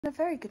A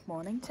very good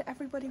morning to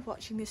everybody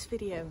watching this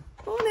video.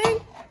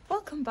 Morning!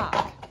 Welcome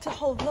back to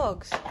Holl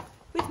Vlogs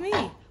with me,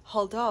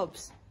 Holl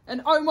Dobbs.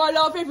 And oh my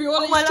love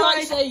everyone, it's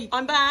Tracy!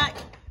 I'm back!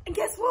 And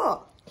guess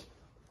what?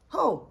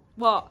 Holl.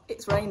 What?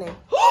 It's raining. Yay!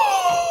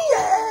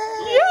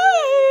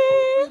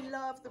 We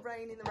love the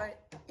rain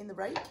in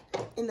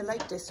the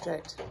Lake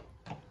District.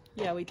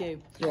 Yeah, we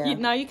do. Yeah.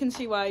 Now you can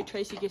see why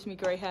Tracy gives me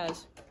grey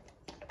hairs.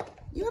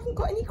 You haven't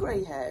got any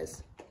grey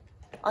hairs.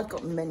 I've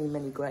got many,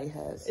 many grey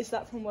hairs. Is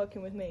that from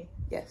working with me?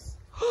 Yes.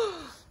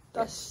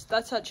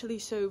 That's actually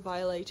so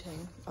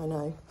violating. I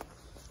know.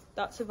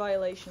 That's a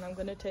violation. I'm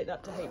going to take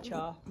that to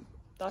HR.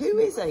 Who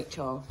is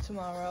HR?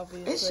 Tamara,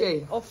 obviously. Is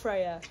she? Or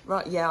Freya.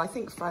 Right, yeah, I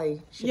think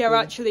Frey should Yeah, be.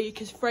 actually,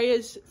 because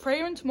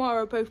Freya and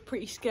Tamara are both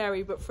pretty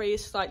scary, but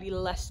Freya's slightly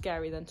less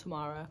scary than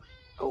Tamara.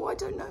 Oh, I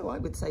don't know. I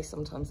would say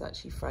sometimes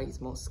actually Frey's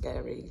more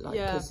scary. Like,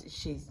 Yeah. because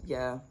she's,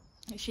 yeah.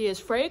 She is.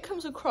 Freya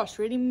comes across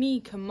really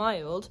meek and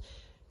mild.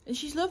 And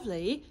she's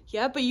lovely,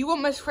 yeah, but you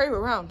won't mess Freya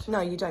around.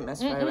 No, you don't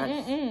mess Freya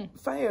around.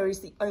 Freya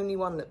is the only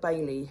one that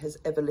Bailey has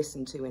ever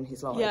listened to in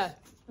his life. Yeah.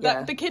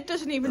 Yeah. The kid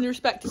doesn't even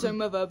respect his own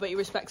mother, but he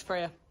respects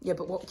Freya. Yeah,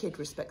 but what kid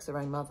respects their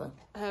own mother?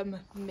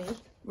 Me.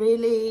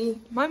 Really?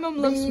 My mum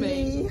loves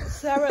me.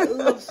 Sarah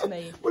loves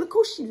me. Well, of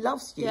course she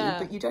loves you, Yeah.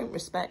 but you don't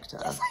respect her.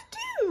 Yes, I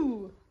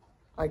do.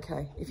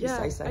 Okay, if you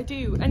say so. I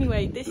do.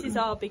 Anyway, this is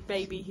our big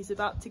baby. He's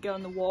about to go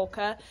on the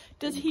walker.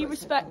 Does he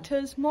respect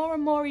us more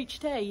and more each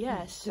day?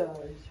 Yes. Yeah.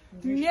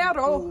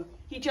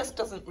 He just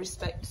doesn't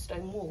respect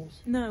stone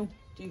walls. No.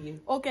 Do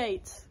you? Or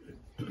gates.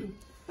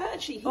 But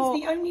actually, he's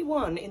the only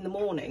one in the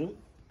morning,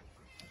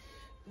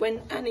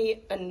 when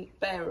Annie and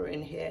Bear are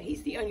in here,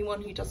 he's the only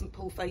one who doesn't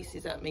pull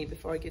faces at me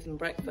before I give them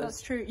breakfast.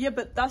 That's true. Yeah,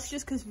 but that's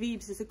just because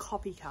Veebs is a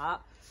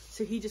copycat.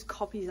 So he just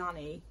copies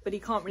Annie, but he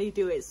can't really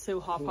do it so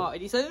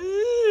half-hearted. He says,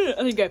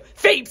 and he go,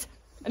 Veebs!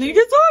 And he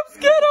goes, oh, I'm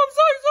scared, I'm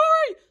so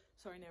sorry!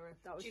 Sorry, Nero,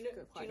 that was Do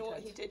you know what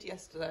he did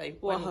yesterday?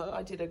 What? When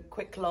I did a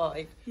quick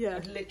live, Yeah.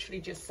 I'd literally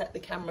just set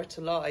the camera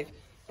to live,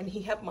 and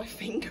he had my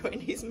finger in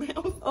his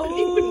mouth, and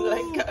he wouldn't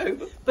let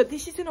go. But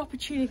this is an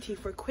opportunity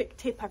for a quick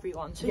tip,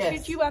 everyone. So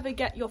should you ever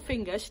get your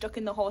finger stuck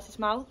in the horse's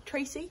mouth,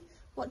 Tracy,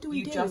 what do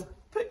we do? You just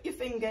put your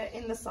finger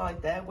in the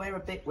side there, where a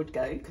bit would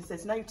go, because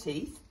there's no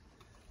teeth,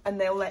 and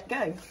they'll let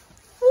go.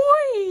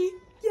 Whee!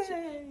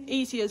 Yay!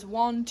 Easy as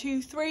 1,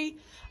 2, 3.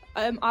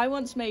 I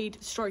once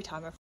made story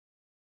timer.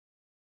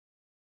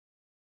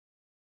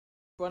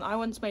 I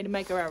once made a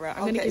mega error. I'm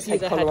going to give you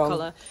the head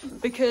colour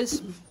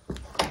because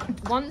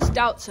once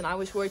Doubts and I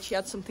was worried she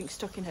had something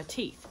stuck in her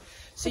teeth.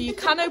 So you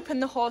can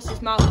open the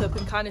horse's mouth up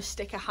and kind of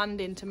stick a hand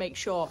in to make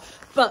sure.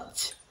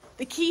 But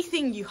the key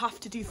thing you have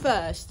to do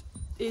first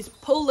is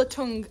pull the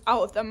tongue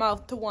out of their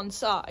mouth to one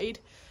side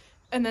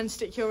and then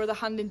stick your other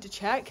hand in to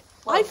check.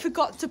 Well, I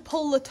forgot to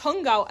pull the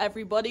tongue out,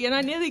 everybody, and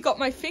I nearly got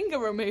my finger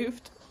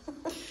removed.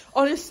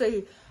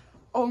 Honestly,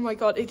 oh my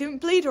God, it didn't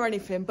bleed or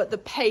anything, but the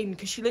pain,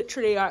 because she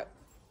literally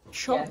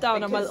chomped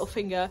down on my little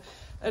finger.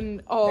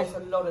 And there's a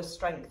lot of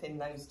strength in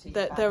those teeth.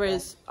 There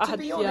is. To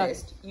be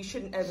honest, you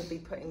shouldn't ever be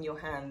putting your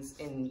hands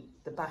in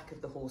the back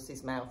of the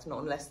horse's mouth,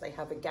 not unless they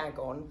have a gag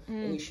on,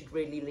 and you should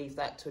really leave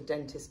that to a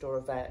dentist or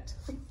a vet.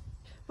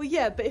 Well,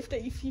 yeah, but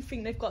if you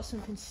think they've got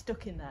something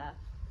stuck in there.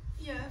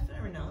 Yeah,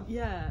 fair enough.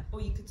 Yeah.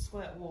 Or you could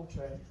squirt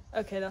water in.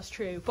 Okay, that's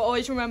true. But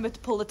always remember to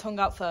pull the tongue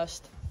out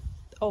first.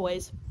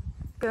 Always.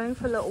 Going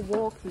for little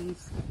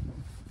walkies.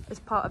 As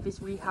part of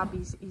his rehab,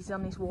 he's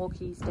on his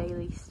walkies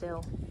daily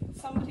still.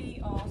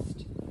 Somebody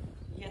asked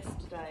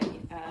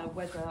yesterday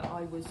whether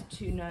I was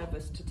too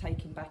nervous to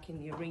take him back in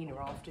the arena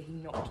after he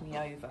knocked me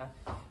over.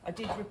 I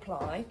did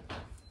reply,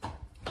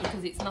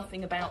 because it's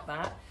nothing about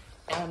that.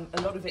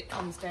 A lot of it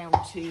comes down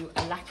to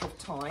a lack of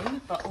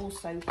time, but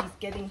also he's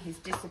getting his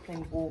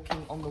disciplined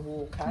walking on the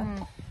walker.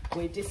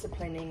 We're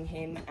disciplining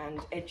him and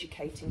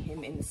educating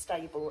him in the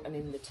stable and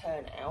in the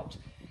turnout.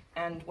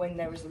 And when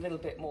there is a little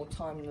bit more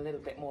time and a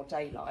little bit more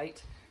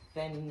daylight,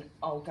 then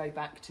I'll go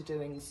back to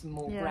doing some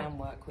more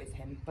groundwork with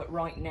him. But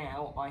right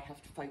now I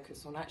have to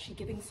focus on actually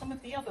giving some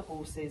of the other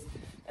horses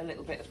a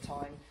little bit of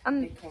time,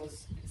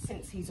 because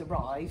since he's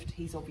arrived,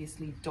 he's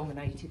obviously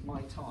dominated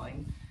my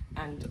time.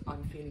 And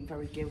I'm feeling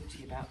very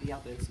guilty about the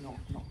others not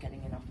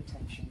getting enough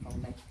attention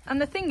from me. And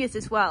the thing is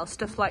as well,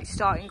 stuff like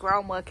starting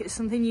groundwork, it's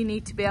something you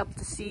need to be able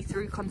to see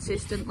through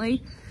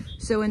consistently.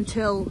 So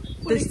until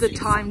there's the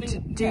time to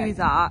do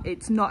that,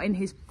 it's not in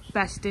his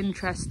best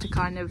interest to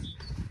kind of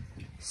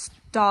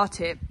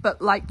start it.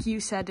 But like you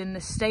said, in the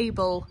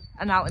stable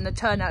and out in the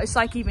turnout, it's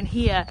like even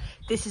here,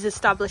 this is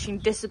establishing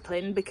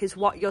discipline, because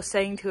what you're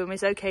saying to him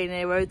is, okay,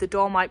 Nero, the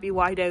door might be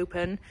wide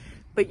open,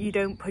 but you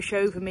don't push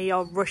over me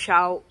or rush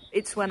out.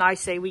 It's when I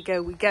say we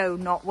go,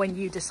 not when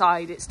you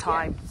decide it's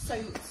time.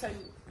 Yeah. So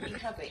we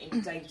have it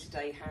in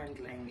day-to-day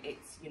handling.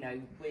 It's, you know,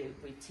 we're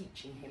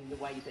teaching him the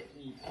way that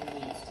he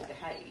needs to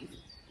behave.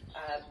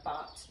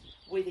 But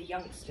with a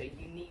youngster,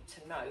 you need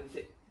to know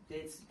that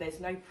there's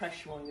no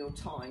pressure on your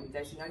time.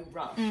 There's no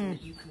rush.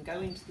 That you can go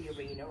into the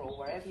arena or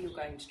wherever you're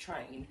going to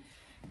train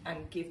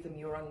and give them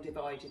your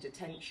undivided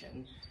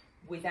attention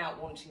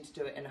without wanting to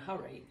do it in a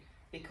hurry.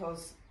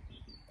 Because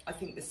I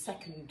think the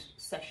second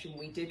session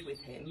we did with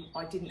him,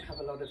 I didn't have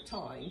a lot of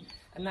time,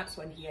 and that's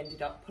when he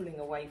ended up pulling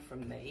away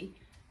from me,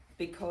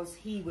 because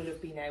he would have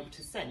been able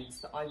to sense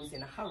that I was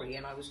in a hurry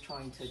and I was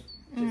trying to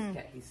just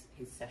get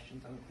his session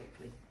done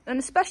quickly. And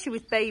especially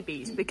with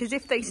babies, because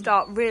if they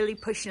start really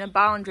pushing a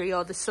boundary,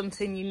 or there's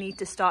something you need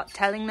to start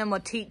telling them or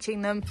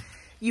teaching them,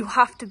 you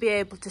have to be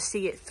able to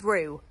see it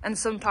through, and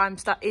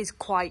sometimes that is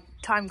quite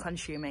time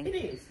consuming. It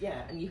is,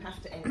 yeah, and you have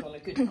to end on a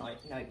good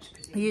note,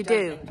 because if you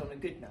don't end on a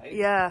good note,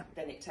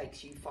 then it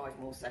takes you 5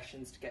 more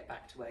sessions to get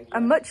back to where you are.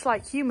 And much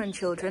like human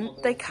children,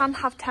 they can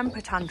have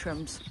temper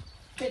tantrums.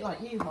 A bit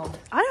like you, Holl.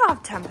 I don't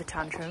have temper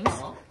tantrums.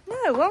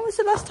 No, when was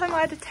the last time I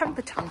had a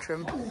temper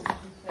tantrum?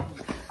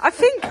 I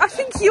think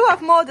you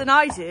have more than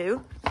I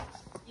do.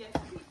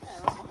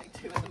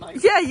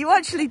 Yeah, you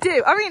actually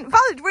do. I mean,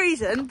 valid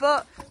reason,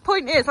 but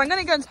point is, I'm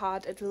going to go and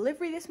had a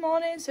delivery this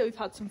morning, so we've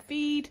had some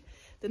feed.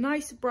 The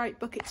nice bright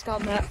buckets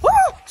down there.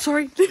 Oh,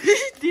 sorry,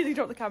 nearly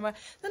dropped the camera.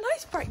 The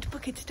nice bright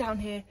buckets down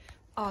here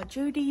are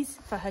Jodie's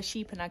for her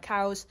sheep and her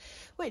cows,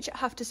 which I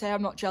have to say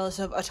I'm not jealous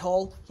of at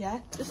all. Yeah,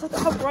 just look at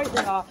how bright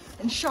they are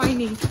and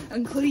shiny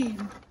and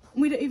clean.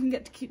 We don't even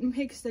get to keep them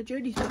here because they're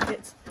Jodie's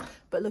buckets,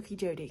 but lucky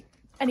Jodie.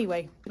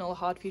 Anyway, all the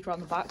hard feed around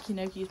the back, you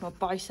know, use my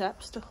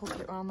biceps to hook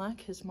it around there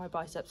because my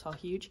biceps are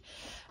huge.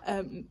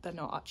 They're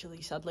not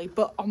actually, sadly,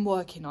 but I'm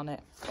working on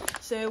it.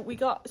 So we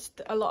got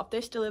a lot of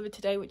this delivered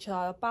today, which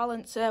are a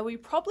balancer. We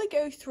probably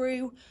go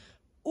through,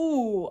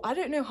 I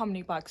don't know how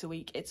many bags a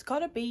week. It's got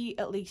to be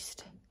at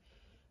least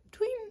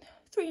between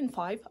 3 and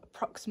 5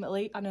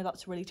 approximately. I know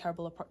that's a really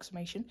terrible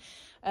approximation,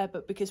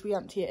 but because we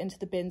empty it into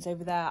the bins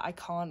over there, I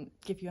can't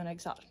give you an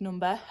exact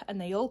number,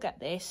 and they all get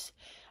this.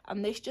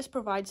 And this just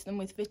provides them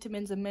with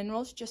vitamins and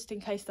minerals, just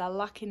in case they're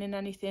lacking in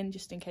anything,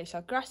 just in case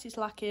our grass is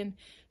lacking,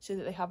 so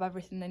that they have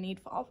everything they need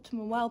for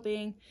optimal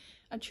well-being.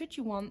 And should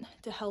you want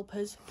to help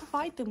us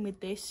provide them with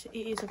this,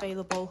 it is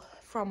available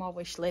from our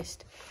wish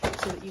list,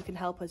 so that you can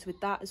help us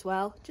with that as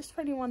well, just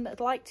for anyone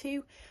that'd like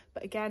to.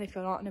 But again, if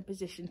you're not in a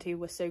position to,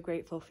 we're so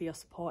grateful for your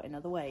support in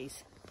other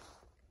ways.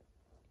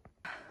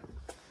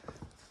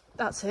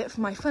 That's it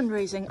for my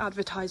fundraising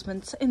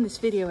advertisements in this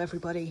video,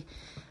 everybody.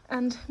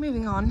 And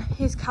moving on,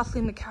 here's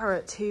Kathleen the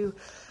Carrot, who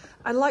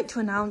I'd like to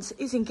announce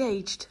is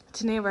engaged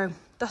to Nero.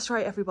 That's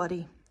right,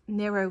 everybody.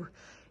 Nero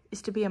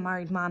is to be a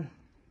married man.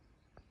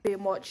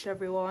 Being watched,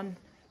 everyone.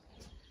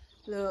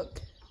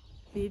 Look,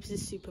 Beebs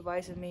is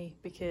supervising me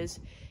because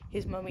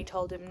his mummy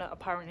told him that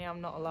apparently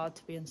I'm not allowed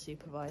to be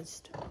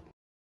unsupervised.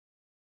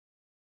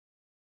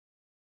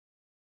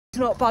 It's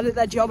not bad at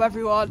their job,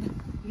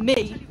 everyone.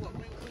 Me.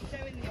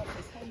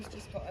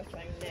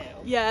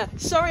 Yeah,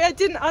 sorry I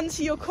didn't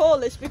answer your call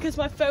list because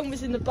my phone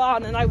was in the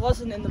barn and I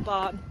wasn't in the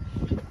barn.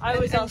 I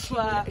was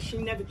elsewhere. She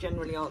never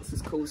generally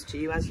answers calls to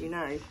you, as you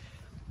know.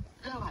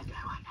 Oh, I know.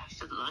 She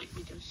doesn't like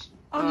me, does she?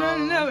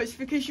 Oh, no, it's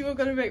because you were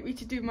going to make me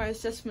to do my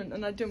assessment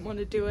and I didn't want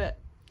to do it.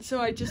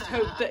 So I just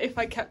hoped that if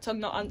I kept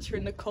on not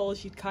answering the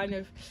calls, you'd kind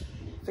of...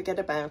 forget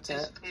about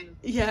it.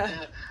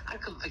 Yeah. I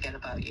couldn't forget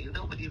about you,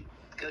 not when you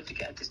go to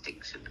get a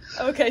distinction.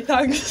 Okay,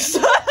 thanks.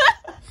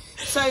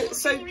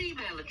 What's your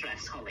email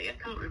address, Holly? I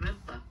can't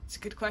remember. It's a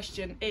good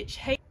question. It's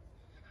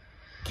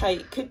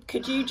Kate,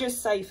 could you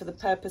just say, for the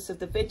purpose of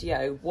the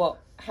video,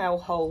 how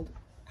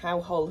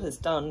Holl has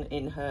done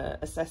in her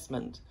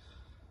assessment?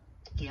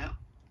 Yeah.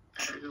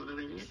 Hang on a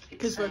minute.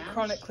 Because we're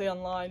chronically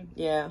online.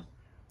 Yeah.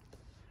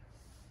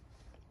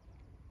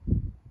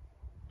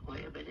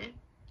 Wait a minute.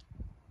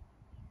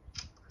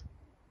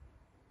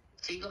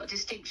 So you got a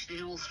distinction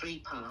in all 3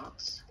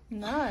 parts.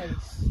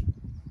 Nice.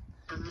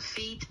 And the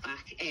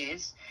feedback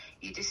is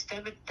you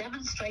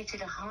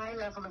demonstrated a high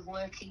level of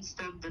working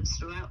standards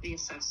throughout the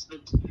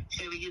assessment,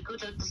 showing a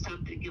good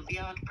understanding of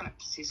yard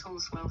practices,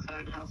 horse welfare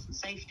and health and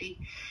safety.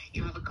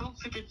 You have a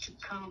confident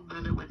and calm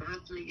manner when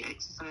handling,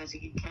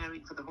 exercising and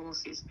caring for the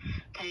horses,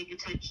 paying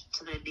attention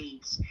to their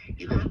needs.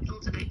 You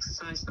handled and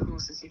exercised the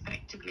horses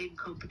effectively and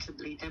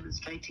competently,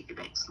 demonstrating an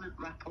excellent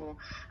rapport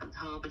and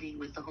harmony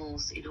with the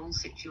horse in all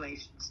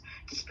situations,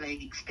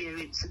 displaying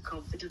experience and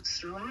confidence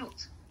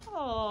throughout.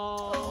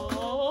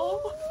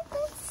 Oh,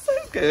 that's so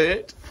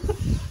good.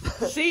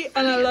 See,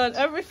 and I learned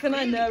everything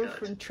I know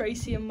from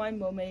Tracy and my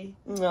mummy.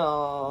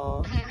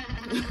 Aww.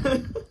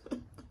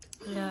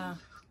 Yeah.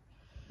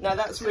 No,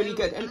 that's really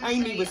good. And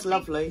Amy was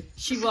lovely.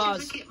 She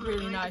was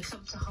really nice. It might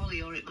come to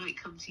Holly or it might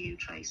come to you,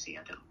 Tracy.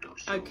 I'm not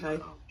sure.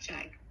 Okay. I'll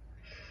check.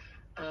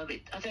 I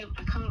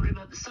can't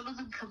remember. Some of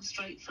them come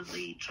straight from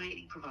the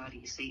training provider,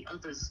 you see.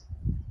 Others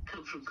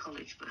come from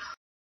college.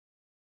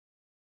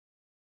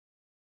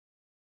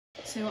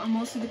 So I'm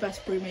also the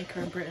best brew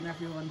maker in Britain,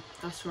 everyone.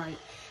 That's right,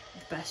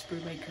 the best brew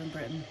maker in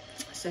Britain.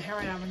 So here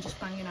I am, I'm just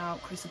banging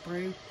out Chris a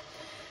brew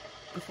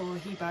before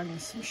he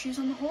bangs some shoes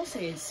on the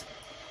horses.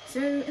 So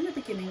in the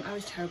beginning I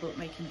was terrible at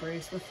making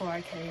brews before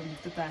I became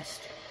the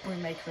best brew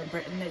maker in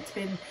Britain. It's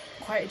been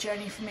quite a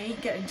journey for me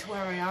getting to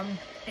where I am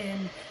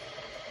in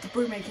the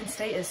brew making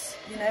status.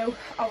 You know,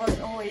 I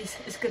wasn't always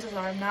as good as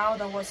I am now.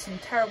 There was some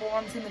terrible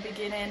ones in the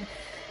beginning,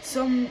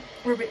 Some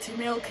were a bit too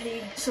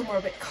milky, some were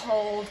a bit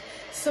cold,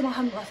 some I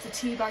hadn't left the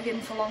tea bag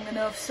in for long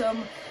enough,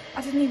 some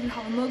I didn't even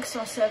have a mug,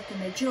 so I served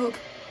them a jug.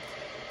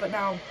 But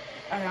now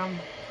I am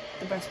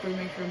the best brew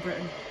maker in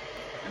Britain,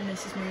 and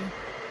this is me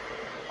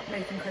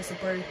making Chris a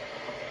brew.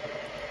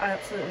 I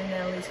absolutely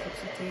nail these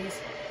cups of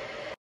teas.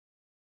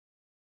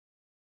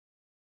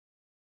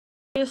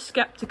 You're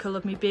sceptical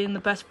of me being the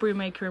best brew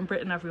maker in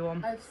Britain,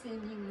 everyone. I've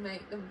seen you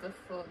make them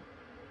before,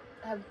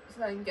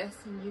 so I'm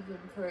guessing you've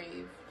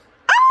improved.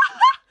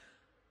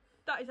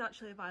 That is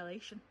actually a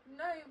violation.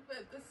 No, but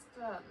at the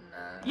start,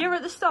 no. You're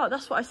at the start,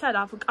 that's what I said.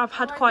 I've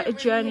had quite a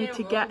journey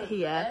to get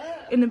here.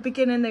 In the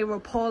beginning they were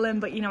appalling,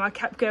 but you know, I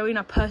kept going,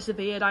 I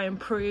persevered, I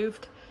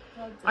improved.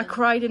 I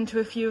cried into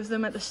a few of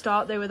them at the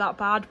start, they were that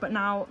bad, but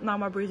now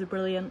my brews are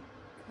brilliant.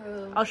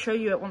 Cool. I'll show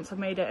you it once I've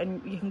made it,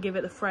 and you can give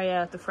it the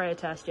Freya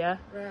test, yeah?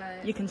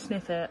 Right. You can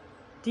sniff it.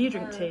 Do you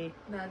drink tea?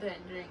 No, I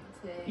don't drink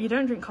tea. You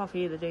don't drink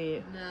coffee either, do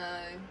you? No,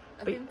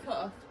 I've been put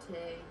off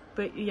tea.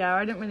 But yeah,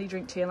 I don't really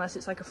drink tea unless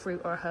it's like a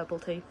fruit or a herbal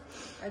tea.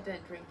 I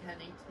don't drink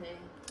any tea.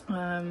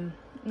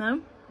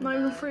 No? Not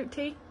even fruit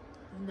tea?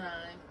 No,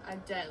 I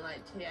don't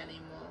like tea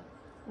anymore.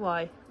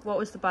 Why? What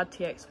was the bad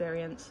tea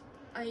experience?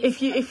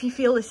 If you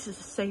feel this is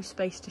a safe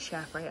space to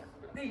share, Freya.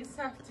 I used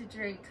to have to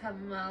drink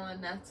chamomile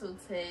and nettle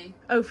tea.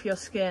 Oh, for your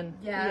skin?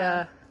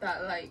 Yeah.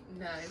 That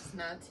no,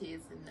 now tea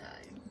is a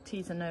no.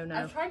 Tea's a no-no.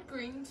 I've tried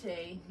green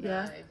tea.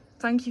 Yeah. No.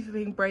 Thank you for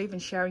being brave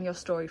and sharing your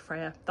story,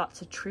 Freya.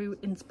 That's a true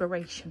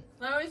inspiration.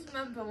 I always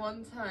remember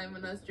one time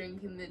when I was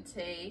drinking the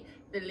tea,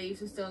 the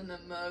leaves were still in the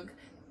mug,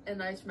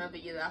 and I just remember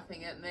you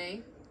laughing at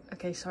me.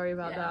 Okay, sorry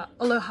about that.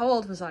 Although, how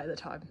old was I at the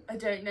time? I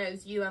don't know. It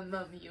was you and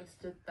Mum. You were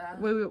stood there.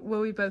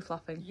 Were we both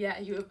laughing? Yeah,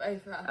 you were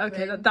both laughing.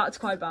 Okay, that's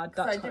quite bad.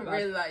 That's quite bad. I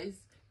didn't realise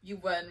you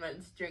weren't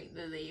meant to drink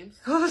the leaves.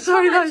 Oh,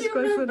 sorry, that was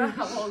quite funny.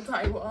 How old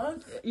I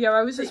was? Yeah,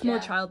 I was a small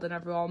child than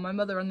everyone. My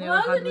mother, on the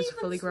other hand, was a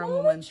fully grown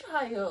woman.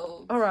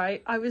 Child. All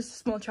right, I was a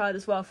small child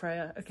as well,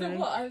 Freya. Okay. So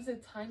what? I was a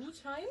tiny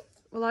child.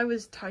 Well, I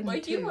was tiny too. Why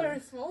do you were a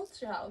small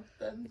child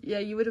then? Yeah,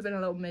 you would have been a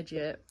little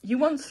midget. You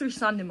once threw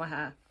sand in my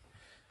hair.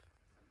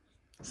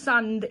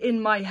 Sand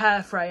in my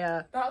hair,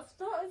 Freya. That's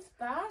not as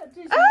bad.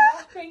 You're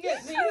laughing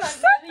at me like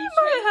sand in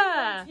my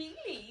hair. Tea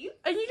leaf.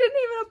 And you didn't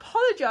even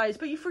apologise,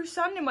 but you threw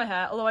sand in my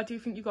hair. Although I do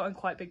think you got in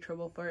quite big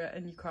trouble for it,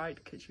 and you cried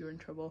because you were in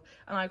trouble,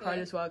 and I cried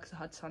as well because I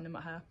had sand in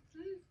my hair.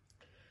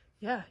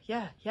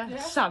 Yeah.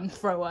 Sand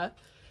thrower.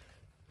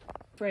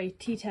 Frey,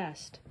 tea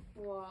test.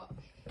 What?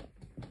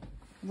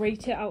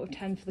 Rate it out of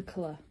 10 for the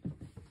colour.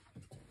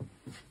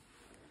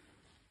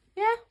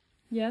 Yeah.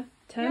 Yeah?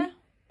 10? Yeah.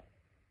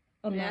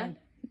 Online.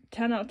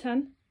 10 out of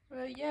 10?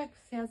 Well, yeah,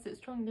 because he has it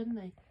strong, doesn't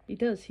he? He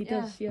does,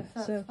 yeah.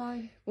 So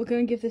fine. We'll go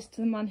and give this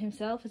to the man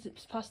himself. As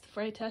it's passed the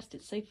Freya test,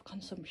 it's safe for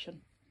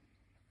consumption.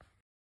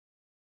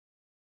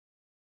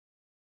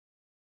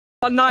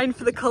 9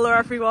 for the colour,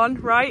 everyone,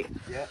 right?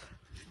 Yeah.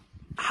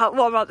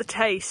 What about the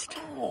taste?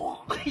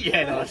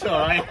 Yeah, no, it's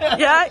alright.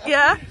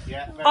 Yeah.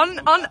 Yeah.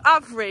 On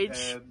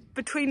average,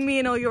 between me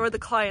and all your other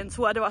clients,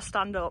 where do I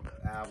stand up?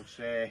 I would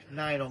say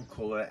 9 on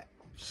colour,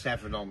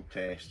 7 on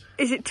taste.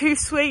 Is it too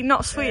sweet?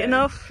 Not sweet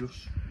enough?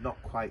 Just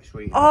not quite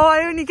sweet. Oh,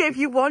 I only gave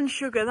you 1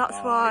 sugar, that's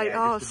why.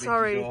 Yeah,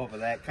 sorry. Over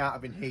there. Can't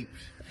have been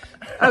heaps.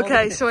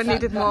 Okay, so I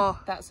needed more.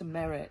 That's a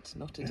merit,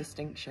 not a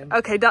distinction.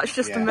 Okay, that's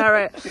just a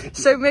merit.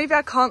 So maybe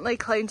I can't lay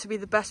claim to be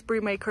the best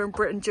brew maker in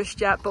Britain just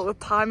yet, but with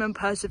time and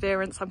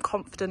perseverance, I'm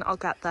confident I'll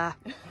get there.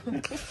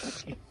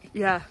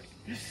 Yeah.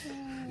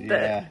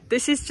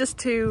 This is just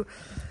 2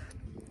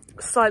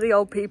 slightly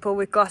old people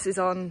with glasses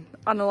on,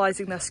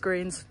 analysing their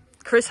screens.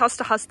 Chris has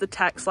the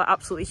text like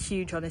absolutely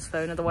huge on his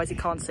phone, otherwise he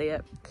can't see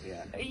it.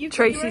 Yeah.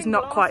 Tracy's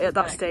not quite at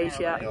that stage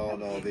yet.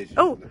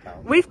 No,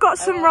 we've got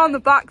some round the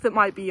back that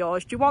might be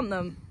yours. Do you want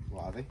them?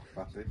 What are they?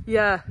 Plastic?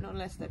 Yeah. Not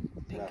unless they're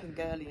pink and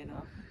girly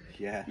enough.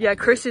 Yeah. Yeah,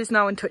 Chris is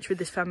now in touch with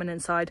his feminine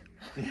side.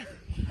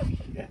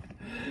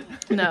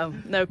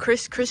 No,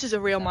 Chris is a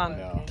real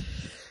man.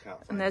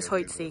 And there's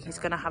Hoytsy, he's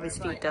going to have his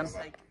feet done.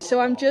 So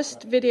I'm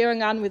just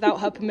videoing Anne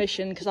without her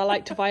permission because I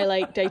like to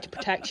violate data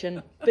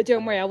protection. But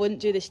don't worry, I wouldn't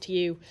do this to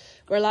you.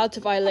 We're allowed to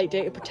violate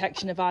data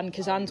protection of Anne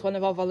because Anne's one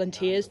of our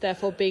volunteers,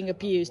 therefore being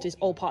abused is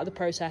all part of the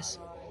process.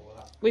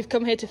 We've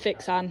come here to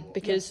fix Anne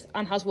because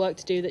Anne has work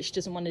to do that she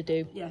doesn't want to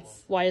do.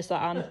 Yes. Why is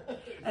that, Anne?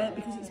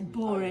 Because it's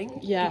boring.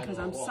 Yeah. Because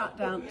I'm sat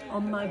down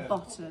on my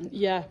bottom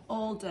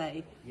all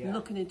day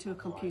looking into a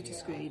computer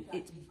screen.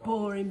 It's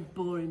boring.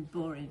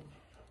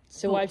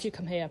 So why have you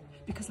come here?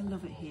 Because I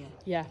love it here.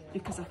 Yeah.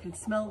 Because I can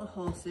smell the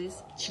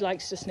horses. She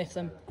likes to sniff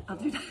them. I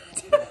do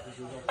that.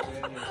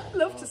 I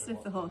love to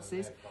sniff the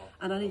horses.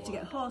 And I need to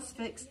get a horse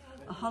fix,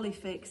 a Holly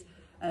fix,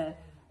 a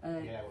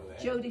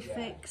Jodie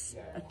fix,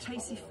 a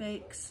Tracy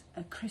fix,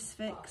 a Chris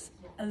fix,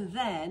 and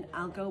then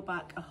I'll go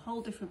back a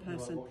whole different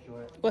person.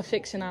 We're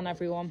fixing Anne,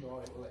 everyone.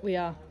 We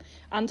are.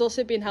 Anne's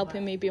also been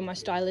helping me be my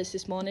stylist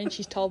this morning.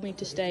 She's told me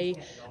to stay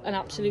an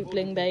absolute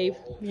bling babe.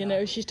 You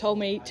know, she's told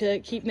me to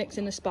keep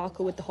mixing the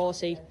sparkle with the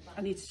horsey.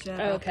 I need to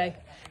share. Okay.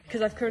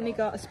 because I've currently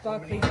got a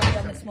sparkly dress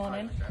on this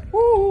morning.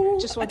 Woo!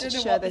 Just wanted to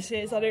share this.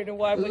 I don't know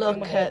why I'm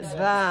looking Look at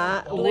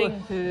that.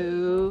 Bling.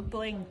 Woohoo.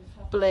 Bling.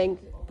 Bling.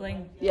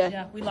 Bling. Yeah.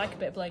 Yeah, we like a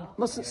bit of bling.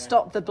 Mustn't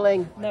stop the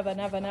bling. Never,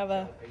 never,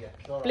 never.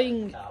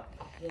 Bling.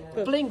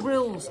 But bling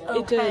rules. Okay.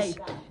 It does.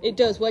 It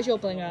does. Where's your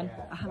bling, Anne?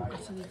 I haven't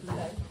got any bling.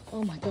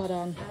 Oh my God,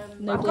 Anne.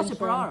 No I've bling got a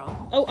for bra Anne.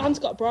 on. Oh, Anne's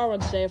got a bra on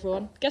today,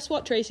 everyone. Guess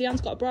what, Tracy? Anne's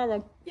got a bra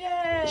on.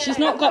 Yay! She's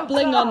not got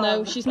bling on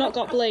though. She's not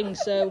got bling,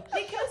 so.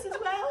 Knickers as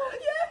well.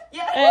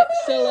 Yeah.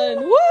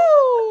 Excellent.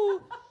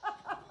 Woo!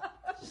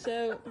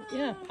 So,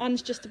 yeah,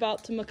 Anne's just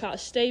about to muck out a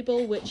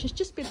stable, which has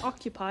just been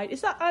occupied.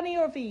 Is that Annie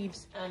or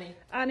Vives? Annie.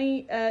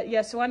 Annie,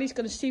 yeah, so Annie's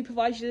going to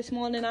supervise you this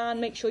morning,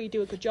 Anne. Make sure you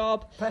do a good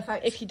job.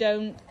 Perfect. If you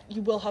don't,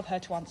 you will have her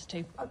to answer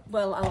to.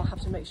 Well, I'll have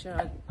to make sure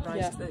I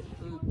rise the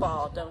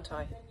bar, don't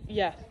I?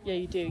 Yeah,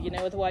 you do. You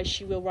know, otherwise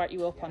she will write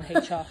you up on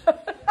HR.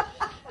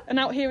 And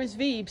out here is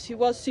Vives, who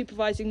was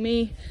supervising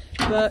me,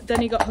 but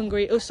then he got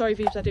hungry. Oh, sorry,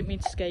 Vives, I didn't mean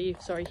to scare you.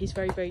 Sorry, he's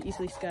very, very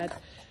easily scared.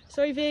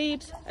 Sorry,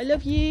 Vives, I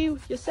love you.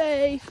 You're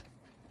safe.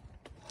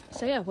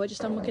 So yeah, we're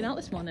just unmucking out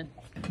this morning.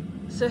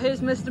 So here's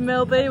Mr.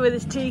 Milby with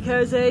his tea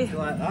cozy. You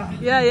like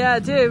that? Yeah, I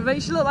do.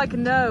 Makes you look like a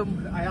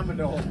gnome. I am a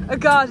gnome. A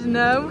garden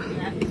gnome.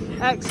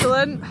 Yeah.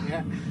 Excellent.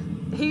 Yeah.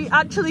 He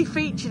actually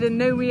featured in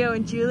Romeo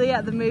and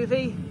Juliet, the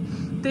movie.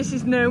 This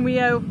is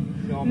Romeo.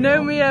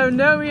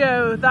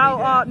 Nomeo,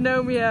 thou art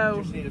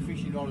Nomeo. Just need a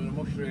fishing rod and a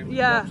mushroom.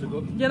 Yeah,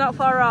 you're not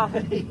far off.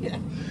 Yeah.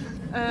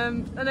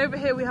 And over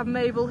here we have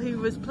Mabel, who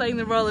was playing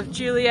the role of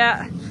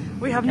Juliet.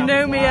 We have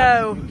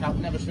Nomeo.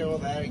 Never saw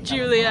her there.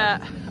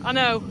 Juliet. I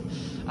know.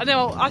 I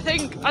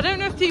don't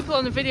know if people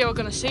on the video are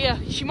going to see her.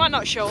 She might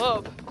not show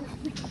up.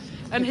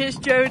 And here's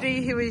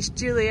Jodie, who is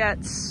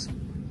Juliet's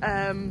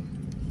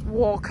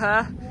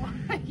walker.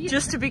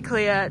 Just to be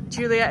clear,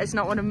 Juliet is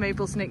not one of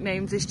Mabel's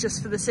nicknames. It's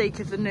just for the sake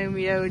of the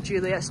Romeo and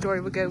Juliet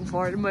story we're going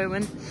for at the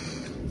moment.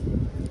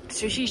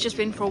 So she's just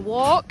been for a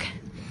walk.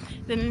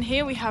 Then in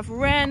here we have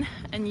Wren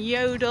and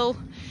Yodel,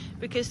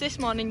 because this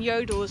morning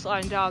Yodel was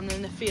lying down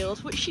in the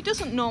field, which she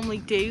doesn't normally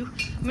do.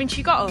 I mean,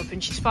 she got up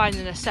and she's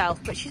finding herself,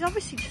 but she's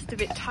obviously just a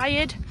bit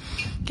tired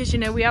because, you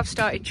know, we have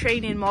started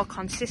training more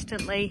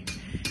consistently,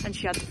 and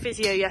she had the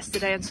physio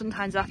yesterday, and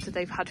sometimes after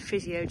they've had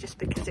physio, just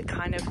because it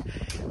kind of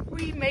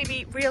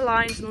maybe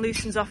realigns and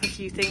loosens off a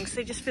few things,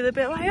 they just feel a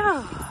bit like,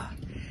 oh.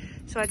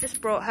 So I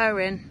just brought her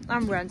in,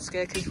 and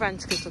Renska, because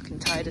Renska's looking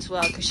tired as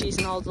well, because she's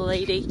an older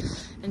lady,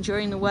 and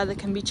during the weather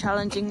can be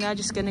challenging. They're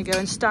just going to go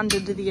and stand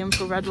under the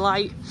infrared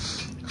light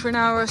for an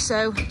hour or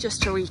so,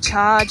 just to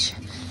recharge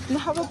and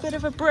have a bit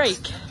of a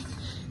break.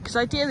 Because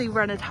ideally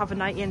Ren would have a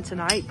night in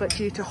tonight, but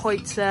due to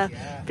Hoytzer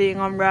being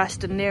on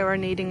rest and Nero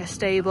needing a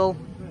stable,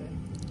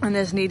 and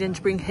there's needing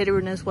to bring Hidder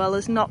in as well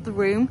as not the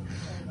room,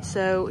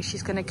 so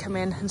she's going to come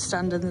in and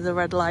stand under the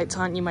red lights,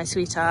 aren't you, my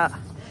sweetheart?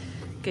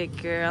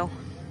 Good girl.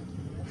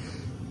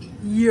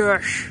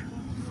 Yes.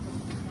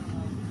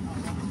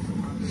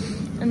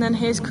 And then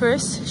here's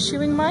Chris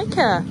shoeing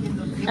Micah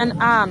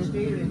and Anne.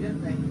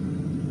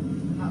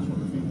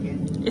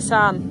 It's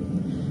Anne.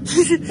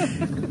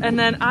 And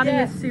then Annie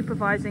is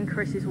supervising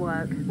Chris's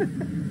work.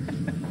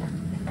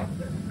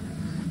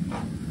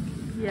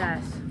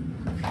 Yes.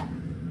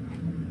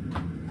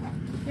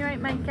 You right,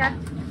 Micah?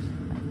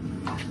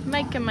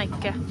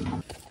 Micah.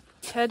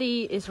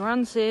 Teddy is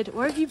rancid.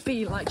 Where have you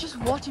been? Like, just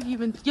what have you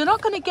been? You're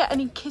not going to get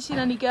any kissing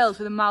any girls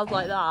with a mouth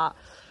like that.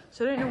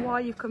 So I don't know why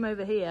you've come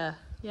over here.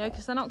 Yeah,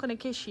 because they're not going to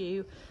kiss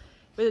you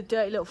with a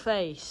dirty little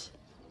face.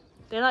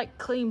 They're like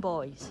clean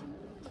boys.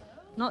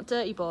 Not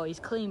dirty boys,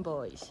 clean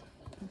boys.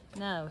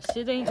 No,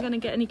 Sid ain't going to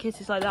get any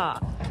kisses like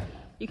that.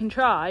 You can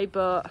try,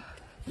 but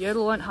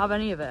Yodel won't have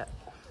any of it.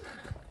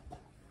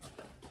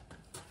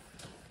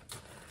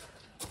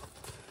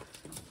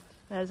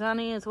 There's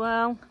Annie as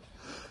well.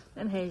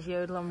 And here's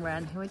Yodel and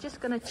Wren, who are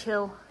just going to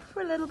chill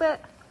for a little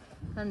bit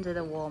under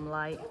the warm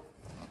light.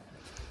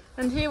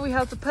 And here we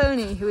have the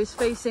pony, who is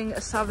facing a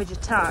savage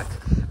attack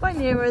by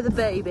Nero the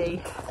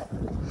baby.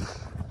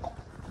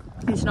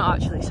 He's not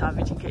actually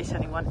savage, in case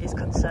anyone is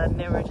concerned.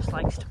 Nero just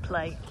likes to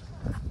play.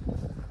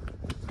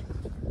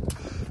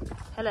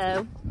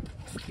 Hello.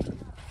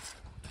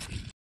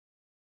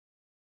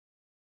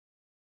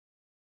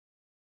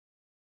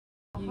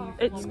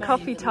 It's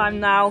coffee time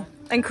now.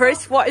 And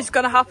Chris, what is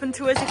going to happen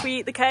to us if we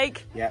eat the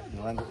cake? Yeah,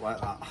 we'll end up like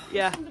that.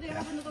 Yeah.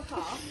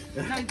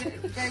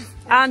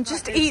 Anne,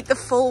 just eat the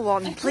full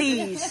one,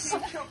 please.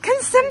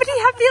 Can somebody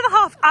have the other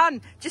half?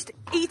 Anne, just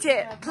eat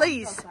it,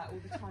 please.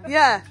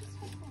 Yeah.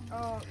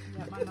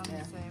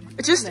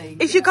 Just,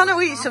 if you're going to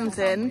eat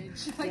something,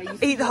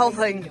 eat the whole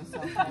thing.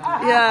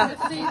 Yeah.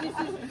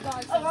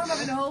 Oh, I'm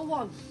having a whole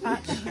one.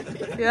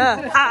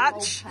 Yeah.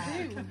 Atch.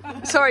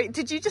 Sorry,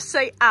 did you just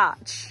say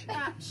atch?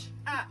 Atch.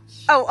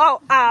 Oh,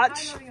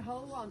 atch. I'm having a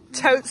whole one.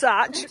 Totes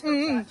atch.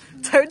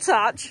 Totes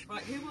atch.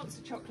 Right, who wants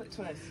a chocolate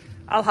twist?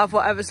 I'll have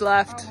whatever's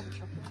left. I'll have a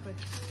chocolate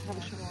twist. Have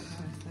a sugar on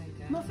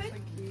first, Muffin?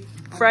 Thank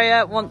you.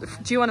 Freya,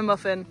 do you want a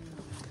muffin?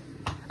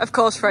 Of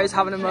course Freya's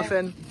having a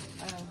muffin.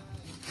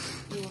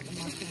 You want a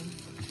muffin?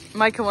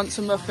 Micah wants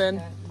a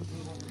muffin.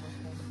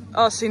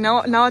 Oh, see,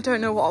 now I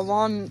don't know what I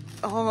want.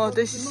 Oh,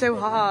 this is so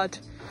hard.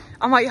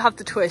 I might have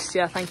the twist.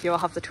 Yeah, thank you. I'll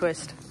have the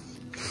twist.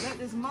 Look,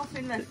 there's a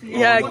muffin left for you.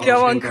 Yeah,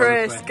 go on,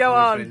 Chris. Go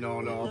on.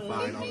 No,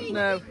 fine.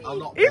 No. I'll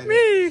not Eat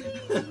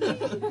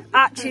me.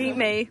 Actually, eat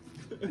me.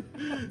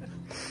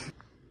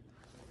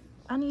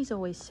 Annie's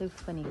always so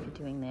funny for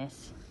doing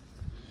this.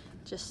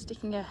 Just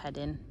sticking her head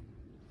in.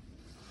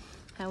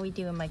 How we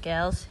doing, my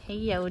girls? Hey,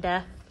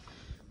 Yoda.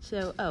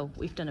 So, oh,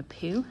 we've done a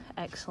poo.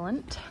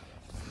 Excellent.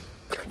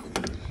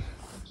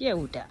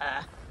 Yoda.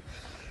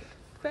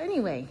 But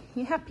anyway,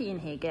 you happy in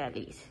here,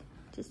 girlies?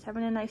 Just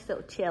having a nice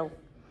little chill.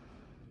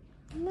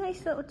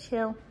 Nice little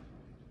chill.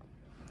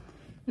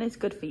 And it's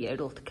good for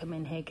Yodel to come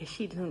in here because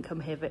she doesn't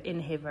come in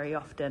here very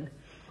often.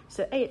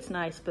 So A, it's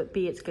nice, but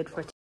B, it's good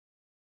for her